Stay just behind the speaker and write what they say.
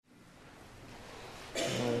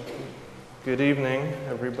Good evening,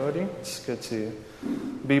 everybody. It's good to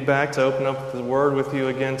be back to open up the Word with you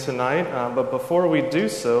again tonight. But before we do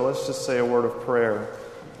so, let's just say a word of prayer,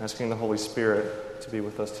 asking the Holy Spirit to be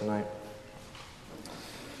with us tonight.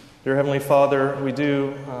 Dear Heavenly Father, we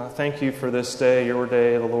do thank you for this day, your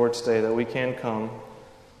day, the Lord's Day, that we can come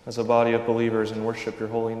as a body of believers and worship your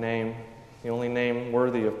holy name, the only name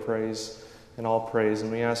worthy of praise and all praise.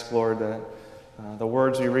 And we ask, Lord, that the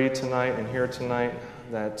words we read tonight and hear tonight,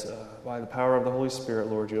 that by the power of the Holy Spirit,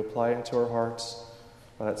 Lord, you apply it into our hearts.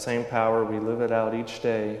 By that same power, we live it out each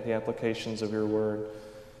day, the applications of your word.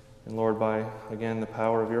 And Lord, by, again, the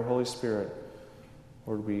power of your Holy Spirit,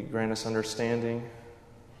 Lord, we grant us understanding.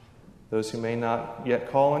 Those who may not yet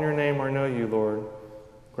call on your name or know you, Lord,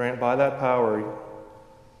 grant by that power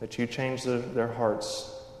that you change their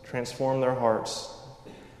hearts, transform their hearts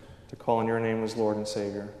to call on your name as Lord and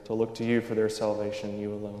Savior, to look to you for their salvation,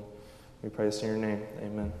 you alone. We pray this in your name.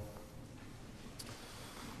 Amen.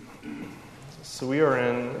 So we are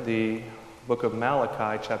in the book of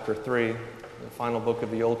Malachi, chapter 3, the final book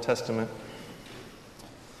of the Old Testament.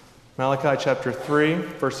 Malachi chapter 3,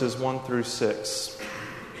 verses 1 through 6.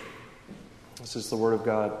 This is the word of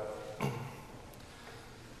God.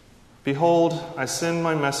 Behold, I send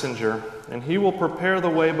my messenger, and he will prepare the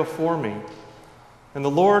way before me. And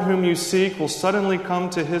the Lord whom you seek will suddenly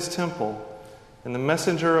come to his temple, and the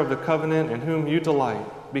messenger of the covenant in whom you delight.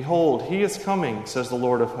 Behold, he is coming, says the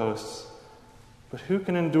Lord of hosts. But who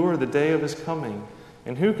can endure the day of his coming?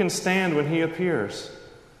 And who can stand when he appears?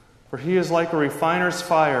 For he is like a refiner's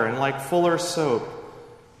fire and like fuller's soap.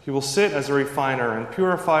 He will sit as a refiner and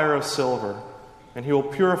purifier of silver. And he will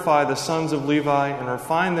purify the sons of Levi and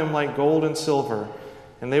refine them like gold and silver.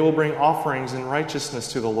 And they will bring offerings in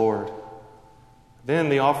righteousness to the Lord. Then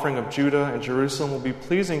the offering of Judah and Jerusalem will be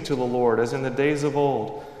pleasing to the Lord, as in the days of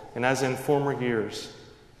old, and as in former years.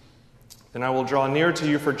 Then I will draw near to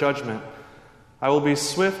you for judgment. I will be a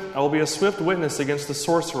swift witness against the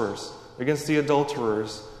sorcerers, against the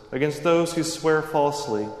adulterers, against those who swear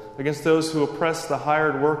falsely, against those who oppress the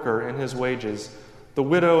hired worker in his wages, the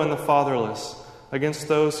widow and the fatherless, against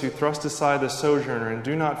those who thrust aside the sojourner and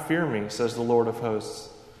do not fear me, says the Lord of hosts.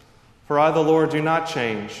 For I, the Lord, do not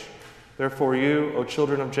change. Therefore you, O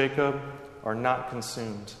children of Jacob, are not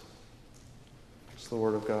consumed. It's the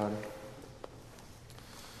word of God.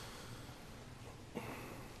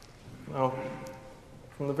 Now,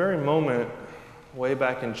 from the very moment, way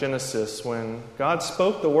back in Genesis, when God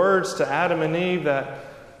spoke the words to Adam and Eve that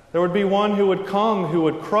there would be one who would come who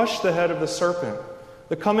would crush the head of the serpent,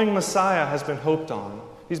 the coming Messiah has been hoped on.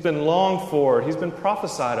 He's been longed for. He's been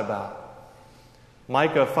prophesied about.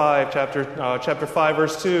 Micah 5, chapter 5,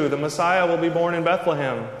 verse 2, the Messiah will be born in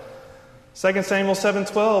Bethlehem. 2 Samuel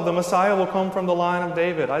 7:12, the Messiah will come from the line of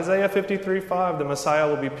David. Isaiah 53:5, the Messiah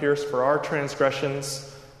will be pierced for our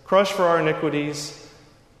transgressions, crushed for our iniquities,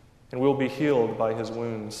 and will be healed by his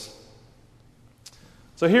wounds.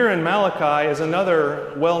 So here in Malachi is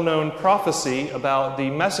another well-known prophecy about the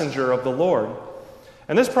messenger of the Lord.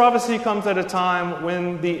 And this prophecy comes at a time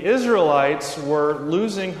when the Israelites were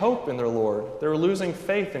losing hope in their Lord. They were losing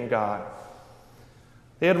faith in God.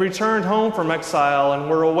 They had returned home from exile and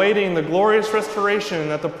were awaiting the glorious restoration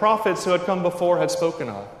that the prophets who had come before had spoken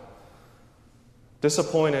of.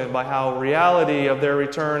 Disappointed by how reality of their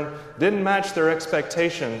return didn't match their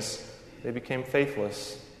expectations, they became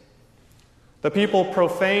faithless. The people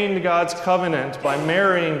profaned God's covenant by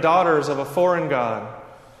marrying daughters of a foreign god.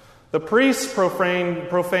 The priests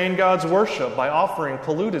profaned God's worship by offering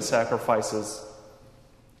polluted sacrifices.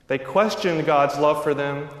 They questioned God's love for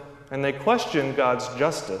them, and they questioned God's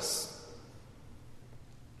justice.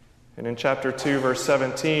 And in chapter 2, verse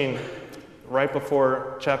 17, right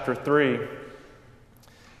before chapter 3,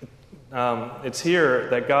 it's here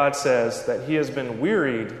that God says that he has been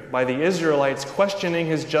wearied by the Israelites questioning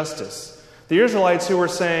his justice. The Israelites who were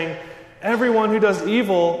saying, everyone who does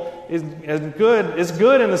evil is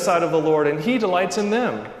good in the sight of the Lord, and he delights in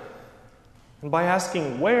them. And by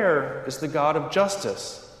asking, where is the God of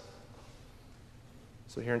justice?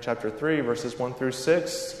 So here in chapter 3, verses 1 through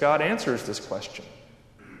 6, God answers this question.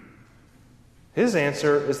 His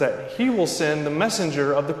answer is that he will send the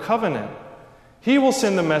messenger of the covenant. He will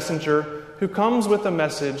send the messenger who comes with the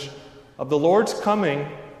message of the Lord's coming,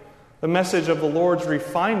 the message of the Lord's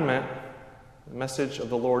refinement, the message of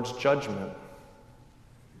the Lord's judgment.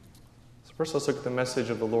 So first let's look at the message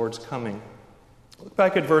of the Lord's coming. Look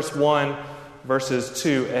back at verse 1, verses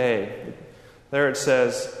 2a. There it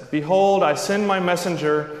says, Behold, I send my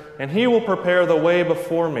messenger, and he will prepare the way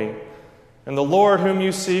before me. And the Lord whom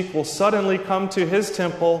you seek will suddenly come to his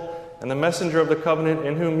temple, and the messenger of the covenant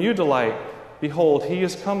in whom you delight. Behold, he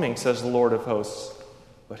is coming, says the Lord of hosts.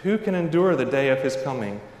 But who can endure the day of his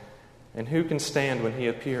coming? And who can stand when he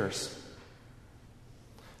appears?"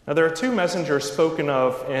 Now, there are two messengers spoken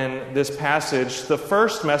of in this passage. The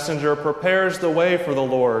first messenger prepares the way for the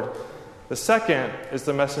Lord. The second is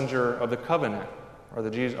the messenger of the covenant,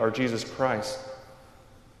 or Jesus Christ.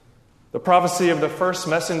 The prophecy of the first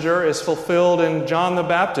messenger is fulfilled in John the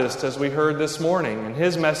Baptist, as we heard this morning, in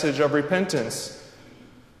his message of repentance.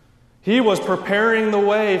 He was preparing the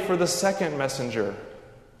way for the second messenger,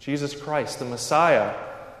 Jesus Christ, the Messiah.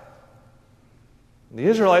 The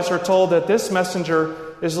Israelites are told that this messenger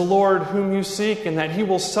is the Lord whom you seek, and that he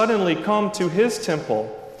will suddenly come to his temple.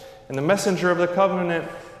 And the messenger of the covenant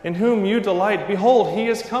in whom you delight, behold, he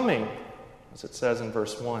is coming, as it says in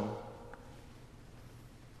verse 1.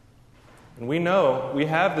 And we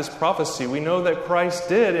have this prophecy. We know that Christ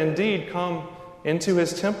did indeed come into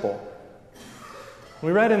his temple.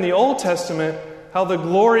 We read in the Old Testament how the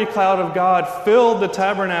glory cloud of God filled the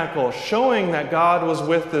tabernacle, showing that God was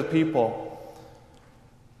with the people.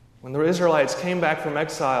 When the Israelites came back from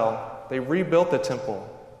exile, they rebuilt the temple,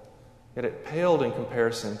 yet it paled in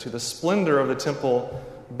comparison to the splendor of the temple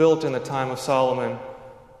built in the time of Solomon.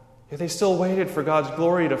 Yet they still waited for God's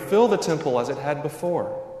glory to fill the temple as it had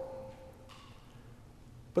before.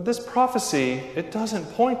 But this prophecy, it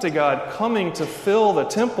doesn't point to God coming to fill the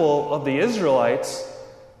temple of the Israelites.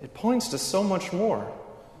 It points to so much more.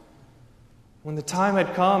 When the time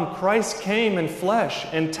had come, Christ came in flesh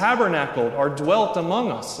and tabernacled or dwelt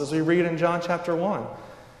among us, as we read in John chapter 1.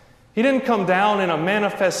 He didn't come down in a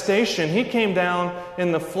manifestation. He came down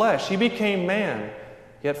in the flesh. He became man,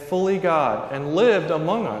 yet fully God, and lived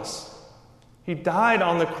among us. He died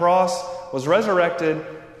on the cross, was resurrected,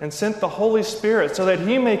 and sent the Holy Spirit so that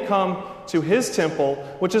he may come to his temple,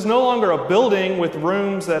 which is no longer a building with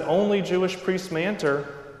rooms that only Jewish priests may enter,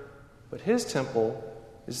 but his temple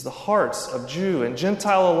is the hearts of Jew and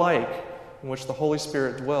Gentile alike, in which the Holy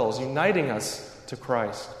Spirit dwells, uniting us to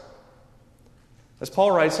Christ. As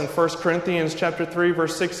Paul writes in 1 Corinthians chapter 3,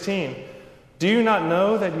 verse 16, "Do you not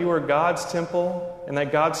know that you are God's temple and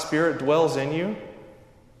that God's Spirit dwells in you?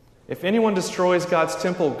 If anyone destroys God's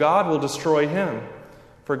temple, God will destroy him.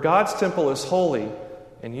 For God's temple is holy,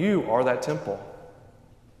 and you are that temple."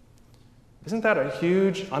 Isn't that a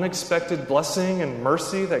huge, unexpected blessing and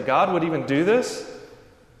mercy that God would even do this?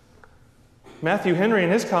 Matthew Henry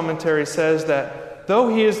in his commentary says that though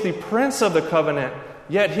he is the prince of the covenant,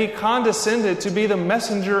 yet he condescended to be the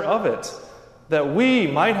messenger of it, that we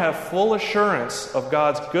might have full assurance of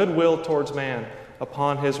God's goodwill towards man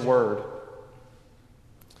upon his word.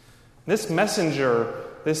 This messenger,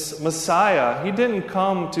 this Messiah, he didn't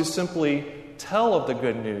come to simply tell of the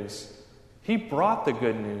good news. He brought the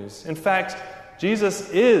good news. In fact, Jesus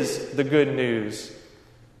is the good news.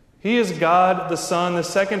 He is God the Son, the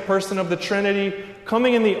second person of the Trinity,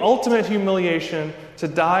 coming in the ultimate humiliation to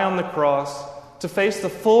die on the cross, to face the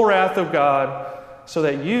full wrath of God, so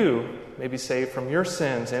that you may be saved from your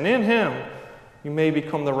sins, and in him you may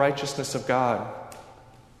become the righteousness of God.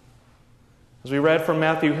 As we read from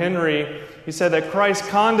Matthew Henry, he said that Christ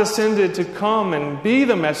condescended to come and be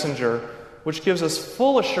the messenger, which gives us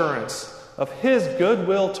full assurance of his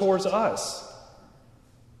goodwill towards us.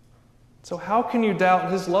 So how can you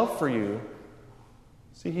doubt his love for you?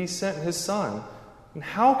 See, he sent his Son. And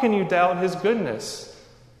how can you doubt his goodness?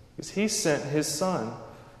 Because he sent his Son.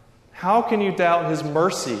 How can you doubt his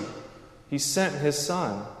mercy? He sent his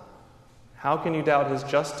Son. How can you doubt his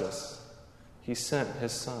justice? He sent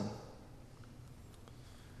his Son.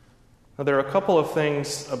 Now, there are a couple of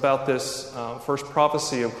things about this first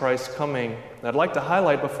prophecy of Christ's coming that I'd like to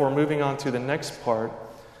highlight before moving on to the next part.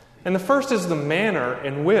 And the first is the manner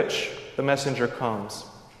in which the messenger comes.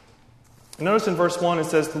 Notice in verse 1 it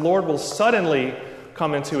says, "The Lord will suddenly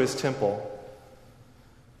come into his temple."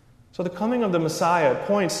 So the coming of the Messiah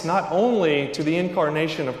points not only to the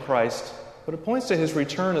incarnation of Christ, but it points to his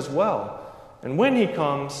return as well. And when he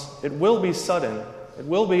comes, it will be sudden. It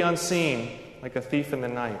will be unseen, like a thief in the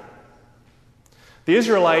night. The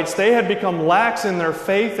Israelites, they had become lax in their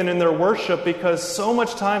faith and in their worship because so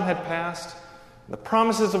much time had passed. The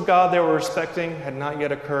promises of God they were expecting had not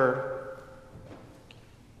yet occurred.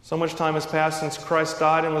 So much time has passed since Christ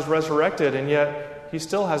died and was resurrected, and yet he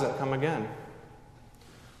still hasn't come again.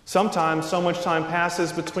 Sometimes so much time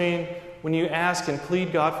passes between when you ask and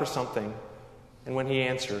plead God for something and when he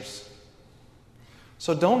answers.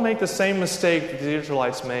 So don't make the same mistake that the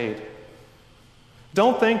Israelites made.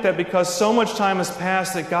 Don't think that because so much time has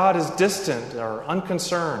passed that God is distant or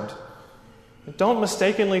unconcerned. Don't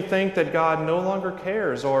mistakenly think that God no longer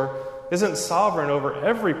cares or isn't sovereign over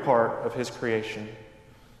every part of his creation.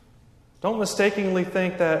 Don't mistakenly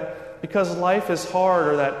think that because life is hard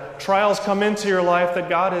or that trials come into your life that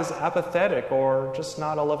God is apathetic or just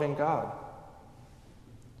not a loving God.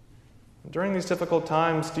 During these difficult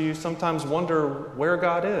times, do you sometimes wonder where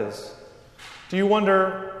God is? Do you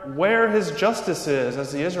wonder where His justice is,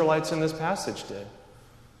 as the Israelites in this passage did?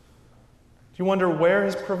 Do you wonder where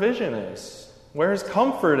His provision is, where His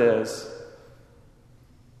comfort is?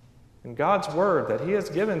 And God's Word that He has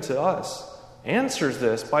given to us answers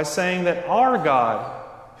this by saying that our God,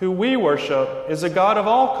 who we worship, is a God of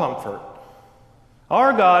all comfort.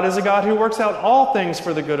 Our God is a God who works out all things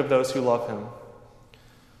for the good of those who love Him.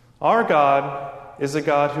 Our God is a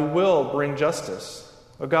God who will bring justice,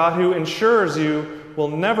 a God who ensures you will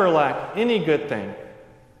never lack any good thing,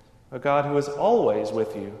 a God who is always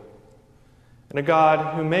with you. And a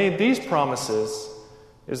God who made these promises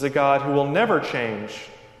is a God who will never change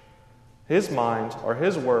His mind or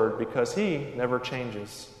His word because He never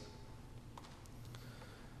changes.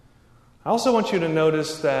 I also want you to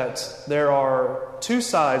notice that there are two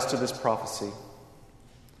sides to this prophecy.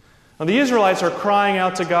 Now, the Israelites are crying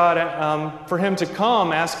out to God for Him to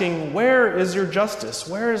come, asking, "Where is your justice?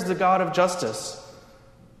 Where is the God of justice?"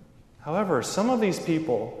 However, some of these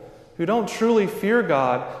people who don't truly fear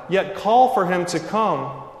God, yet call for Him to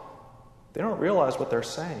come, they don't realize what they're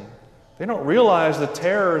saying. They don't realize the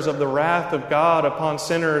terrors of the wrath of God upon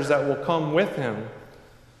sinners that will come with Him.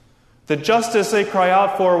 The justice they cry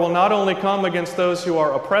out for will not only come against those who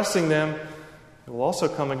are oppressing them, it will also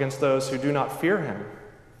come against those who do not fear Him.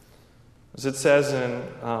 As it says in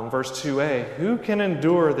verse 2a, "Who can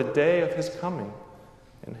endure the day of His coming?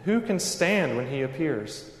 And who can stand when He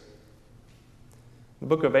appears?" The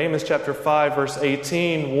book of Amos chapter 5 verse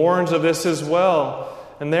 18 warns of this as well.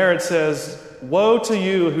 And there it says, "Woe to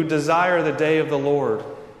you who desire the day of the Lord.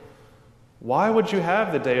 Why would you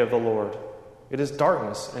have the day of the Lord? It is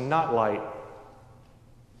darkness and not light."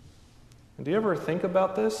 And do you ever think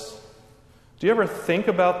about this? Do you ever think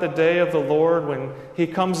about the day of the Lord when He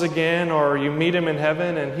comes again or you meet Him in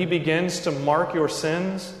heaven and He begins to mark your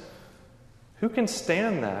sins? Who can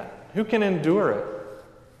stand that? Who can endure it?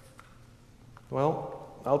 Well,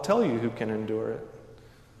 I'll tell you who can endure it.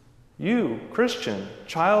 You, Christian,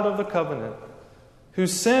 child of the covenant,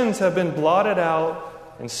 whose sins have been blotted out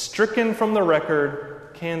and stricken from the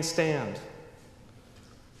record, can stand.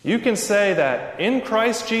 You can say that in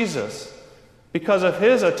Christ Jesus, because of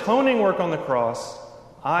His atoning work on the cross,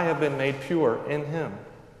 I have been made pure in Him.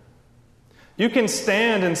 You can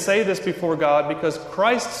stand and say this before God because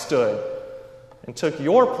Christ stood and took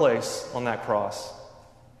your place on that cross.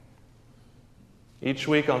 Each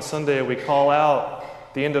week on Sunday we call out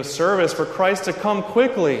the end of service for Christ to come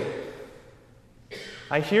quickly.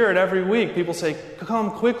 I hear it every week. People say,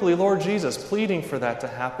 "Come quickly, Lord Jesus," pleading for that to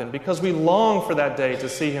happen because we long for that day to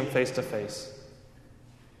see Him face to face.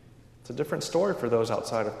 It's a different story for those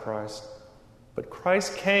outside of Christ. But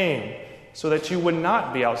Christ came so that you would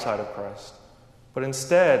not be outside of Christ, but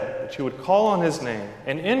instead that you would call on His name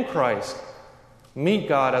and in Christ meet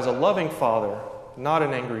God as a loving Father, not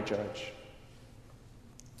an angry judge.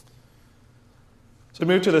 So we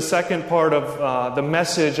move to the second part of the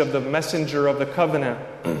message of the messenger of the covenant,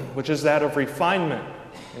 which is that of refinement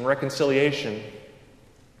and reconciliation.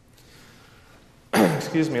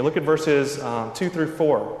 Excuse me, look at verses 2 through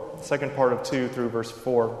 4. The second part of 2 through verse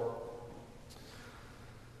 4.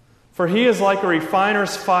 "For He is like a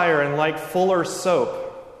refiner's fire and like fuller's soap.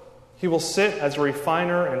 He will sit as a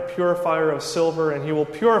refiner and purifier of silver, and He will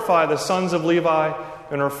purify the sons of Levi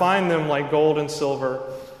and refine them like gold and silver.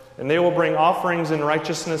 And they will bring offerings in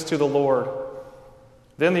righteousness to the Lord.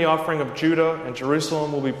 Then the offering of Judah and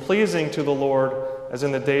Jerusalem will be pleasing to the Lord as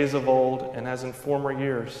in the days of old and as in former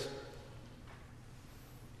years."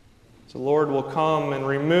 The Lord will come and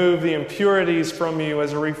remove the impurities from you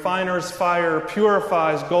as a refiner's fire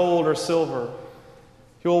purifies gold or silver.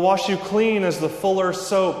 He will wash you clean as the fuller's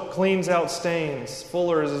soap cleans out stains.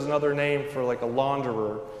 Fuller is another name for like a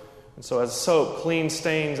launderer. And so as soap cleans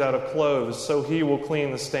stains out of clothes, so He will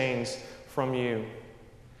clean the stains from you.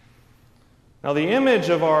 Now the image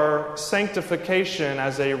of our sanctification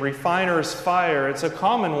as a refiner's fire, it's a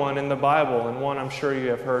common one in the Bible and one I'm sure you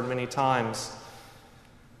have heard many times.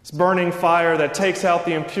 This burning fire that takes out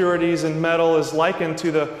the impurities in metal is likened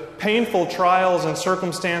to the painful trials and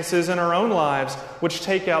circumstances in our own lives which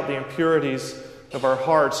take out the impurities of our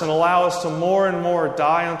hearts and allow us to more and more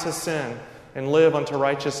die unto sin and live unto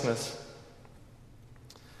righteousness.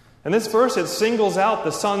 In this verse, it singles out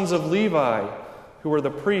the sons of Levi, who were the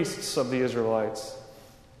priests of the Israelites.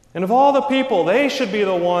 And of all the people, they should be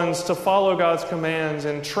the ones to follow God's commands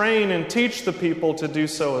and train and teach the people to do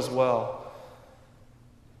so as well.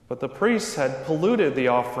 But the priests had polluted the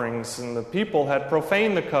offerings, and the people had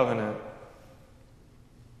profaned the covenant.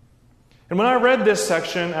 And when I read this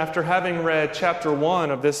section, after having read chapter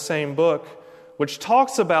 1 of this same book, which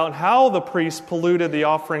talks about how the priests polluted the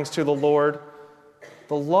offerings to the Lord,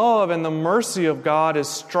 the love and the mercy of God is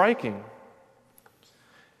striking.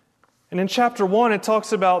 And in chapter 1, it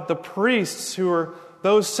talks about the priests, who are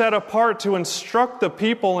those set apart to instruct the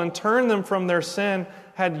people and turn them from their sin,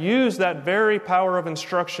 had used that very power of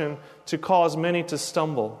instruction to cause many to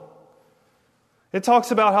stumble. It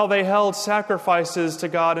talks about how they held sacrifices to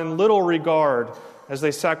God in little regard as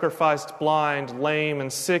they sacrificed blind, lame,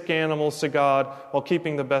 and sick animals to God while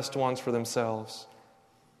keeping the best ones for themselves.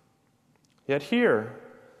 Yet here,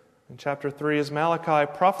 in chapter 3, is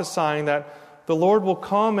Malachi prophesying that the Lord will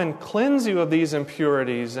come and cleanse you of these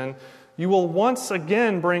impurities, and you will once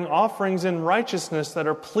again bring offerings in righteousness that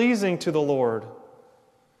are pleasing to the Lord.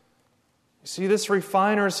 You see, this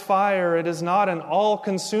refiner's fire, it is not an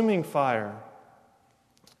all-consuming fire.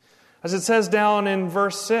 As it says down in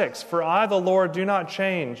verse 6, "For I, the Lord, do not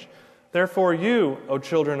change. Therefore you, O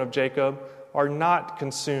children of Jacob, are not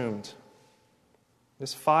consumed."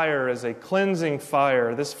 This fire is a cleansing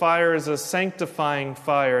fire. This fire is a sanctifying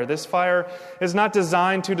fire. This fire is not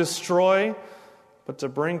designed to destroy, but to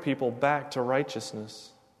bring people back to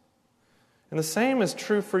righteousness. And the same is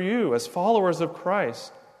true for you as followers of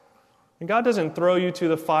Christ. And God doesn't throw you to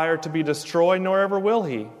the fire to be destroyed, nor ever will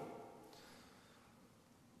He.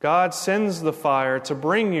 God sends the fire to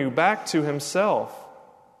bring you back to Himself.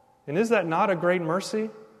 And is that not a great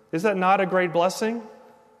mercy? Is that not a great blessing?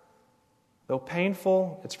 Though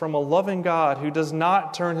painful, it's from a loving God who does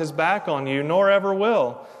not turn His back on you, nor ever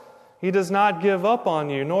will. He does not give up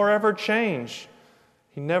on you, nor ever change.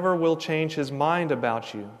 He never will change His mind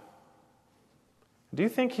about you. Do you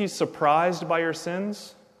think He's surprised by your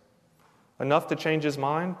sins enough to change His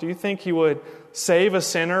mind? Do you think He would save a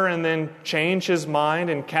sinner and then change his mind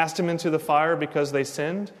and cast him into the fire because they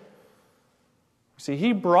sinned? See,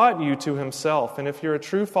 He brought you to Himself, and if you're a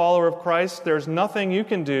true follower of Christ, there's nothing you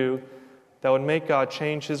can do that would make God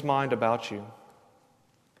change His mind about you.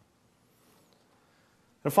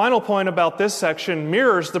 The final point about this section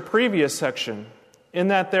mirrors the previous section, in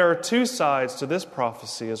that there are two sides to this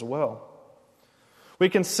prophecy as well. We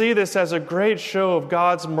can see this as a great show of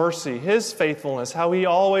God's mercy, His faithfulness, how He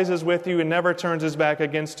always is with you and never turns His back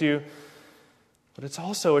against you. But it's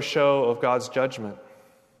also a show of God's judgment.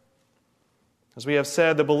 As we have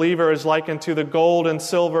said, the believer is likened to the gold and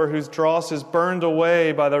silver whose dross is burned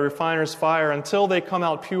away by the refiner's fire until they come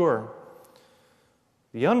out pure.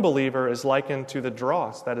 The unbeliever is likened to the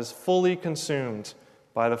dross that is fully consumed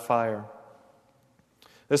by the fire.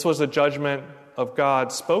 This was a judgment of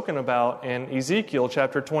God spoken about in Ezekiel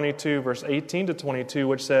chapter 22, verse 18 to 22,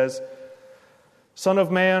 which says, "Son of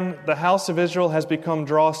man, the house of Israel has become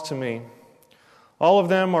dross to me. All of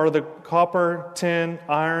them are the copper, tin,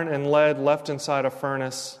 iron, and lead left inside a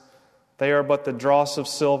furnace. They are but the dross of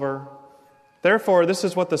silver. Therefore, this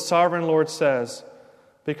is what the sovereign Lord says,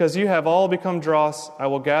 because you have all become dross, I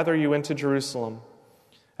will gather you into Jerusalem.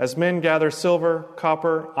 As men gather silver,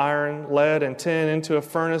 copper, iron, lead, and tin into a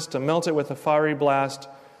furnace to melt it with a fiery blast,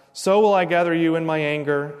 so will I gather you in my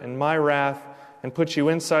anger and my wrath and put you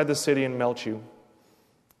inside the city and melt you.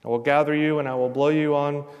 I will gather you and I will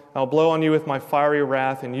blow on you with my fiery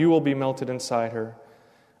wrath, and you will be melted inside her.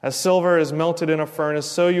 As silver is melted in a furnace,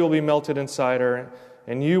 so you will be melted inside her,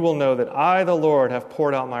 and you will know that I, the Lord, have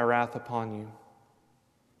poured out my wrath upon you."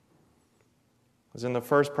 As in the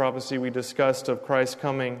first prophecy we discussed of Christ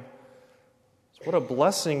coming, what a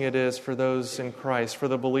blessing it is for those in Christ, for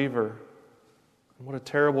the believer, and what a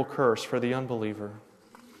terrible curse for the unbeliever.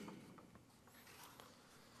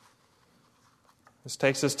 This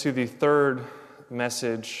takes us to the third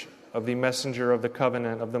message of the messenger of the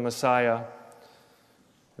covenant, of the Messiah,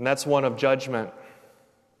 and that's one of judgment.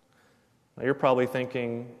 Now you're probably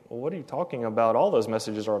thinking, well, what are you talking about? All those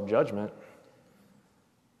messages are of judgment.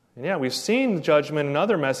 And yeah, we've seen judgment in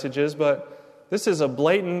other messages, but this is a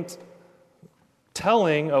blatant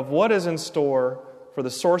telling of what is in store for the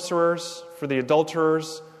sorcerers, for the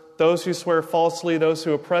adulterers, those who swear falsely, those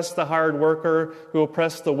who oppress the hired worker, who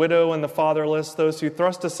oppress the widow and the fatherless, those who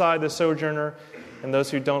thrust aside the sojourner, and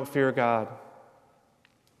those who don't fear God.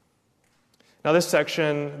 Now, this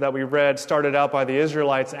section that we read started out by the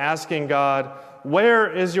Israelites asking God,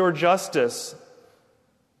 "Where is your justice?"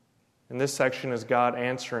 And this section is God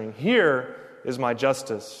answering, "Here is my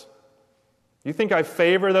justice. You think I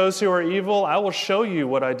favor those who are evil? I will show you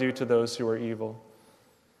what I do to those who are evil.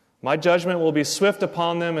 My judgment will be swift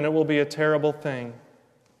upon them, and it will be a terrible thing."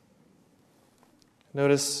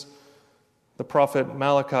 Notice The prophet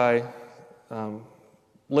Malachi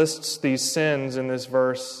lists these sins in this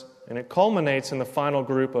verse, and it culminates in the final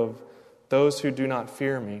group of those who do not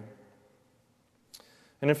fear me.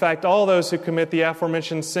 And in fact, all those who commit the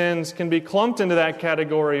aforementioned sins can be clumped into that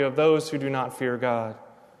category of those who do not fear God.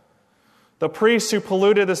 The priests who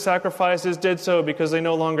polluted the sacrifices did so because they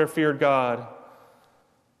no longer feared God.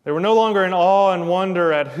 They were no longer in awe and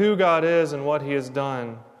wonder at who God is and what He has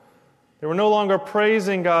done. They were no longer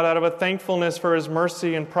praising God out of a thankfulness for His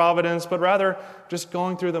mercy and providence, but rather just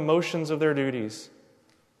going through the motions of their duties.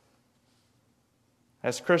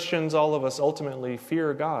 As Christians, all of us ultimately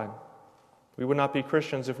fear God. We would not be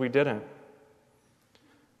Christians if we didn't.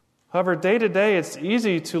 However, day to day, it's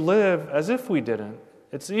easy to live as if we didn't.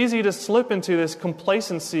 It's easy to slip into this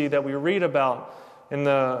complacency that we read about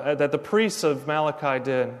that the priests of Malachi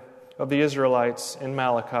did, of the Israelites in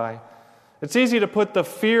Malachi. It's easy to put the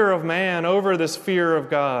fear of man over this fear of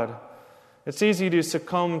God. It's easy to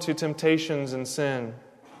succumb to temptations and sin.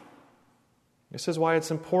 This is why it's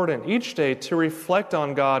important each day to reflect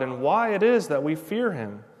on God and why it is that we fear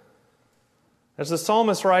Him. As the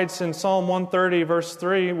psalmist writes in Psalm 130, verse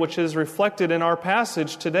 3, which is reflected in our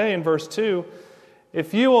passage today in verse 2,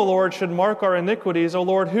 "If you, O Lord, should mark our iniquities, O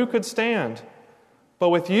Lord, who could stand? But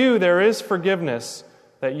with you there is forgiveness,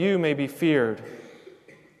 that you may be feared."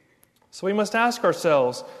 So we must ask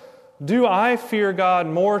ourselves, do I fear God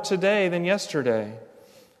more today than yesterday?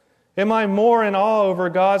 Am I more in awe over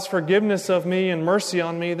God's forgiveness of me and mercy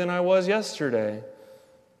on me than I was yesterday?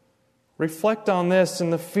 Reflect on this,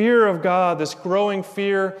 and the fear of God, this growing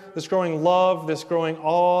fear, this growing love, this growing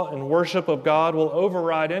awe and worship of God will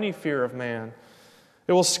override any fear of man.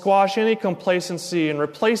 It will squash any complacency and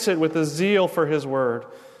replace it with a zeal for His Word.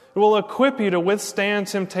 It will equip you to withstand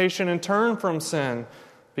temptation and turn from sin,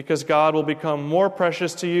 because God will become more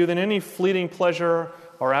precious to you than any fleeting pleasure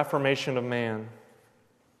or affirmation of man.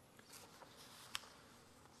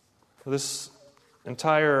 This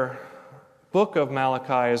entire book of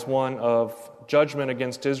Malachi is one of judgment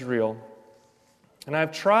against Israel. And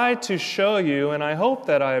I've tried to show you, and I hope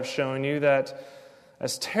that I have shown you, that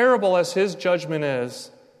as terrible as His judgment is,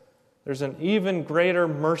 there's an even greater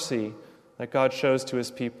mercy that God shows to His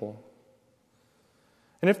people.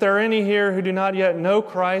 And if there are any here who do not yet know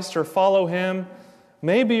Christ or follow Him,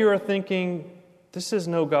 maybe you are thinking, this is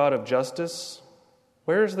no God of justice.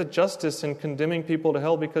 Where is the justice in condemning people to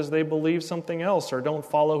hell because they believe something else or don't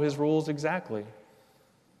follow His rules exactly?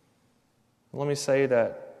 Let me say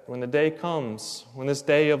that when the day comes, when this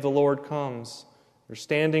day of the Lord comes, you're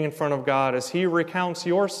standing in front of God as He recounts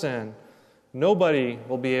your sin, nobody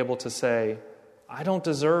will be able to say, I don't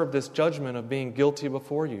deserve this judgment of being guilty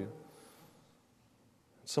before you.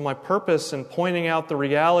 So my purpose in pointing out the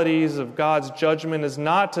realities of God's judgment is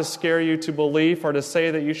not to scare you to belief or to say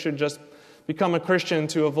that you should just become a Christian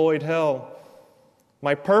to avoid hell.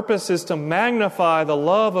 My purpose is to magnify the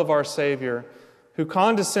love of our Savior, who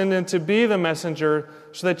condescended to be the messenger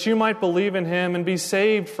so that you might believe in Him and be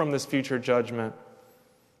saved from this future judgment.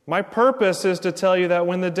 My purpose is to tell you that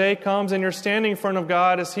when the day comes and you're standing in front of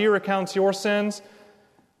God as He recounts your sins,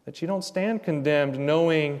 that you don't stand condemned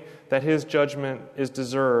knowing that His judgment is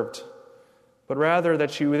deserved, but rather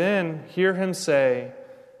that you then hear Him say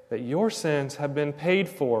that your sins have been paid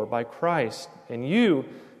for by Christ and you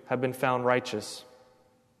have been found righteous.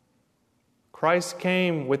 Christ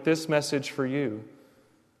came with this message for you.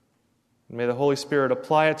 May the Holy Spirit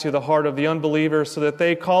apply it to the heart of the unbeliever so that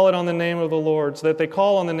they call it on the name of the Lord, so that they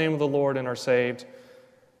call on the name of the Lord and are saved.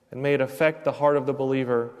 And may it affect the heart of the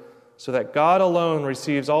believer so that God alone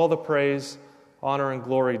receives all the praise, honor, and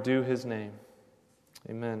glory due His name.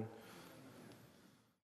 Amen.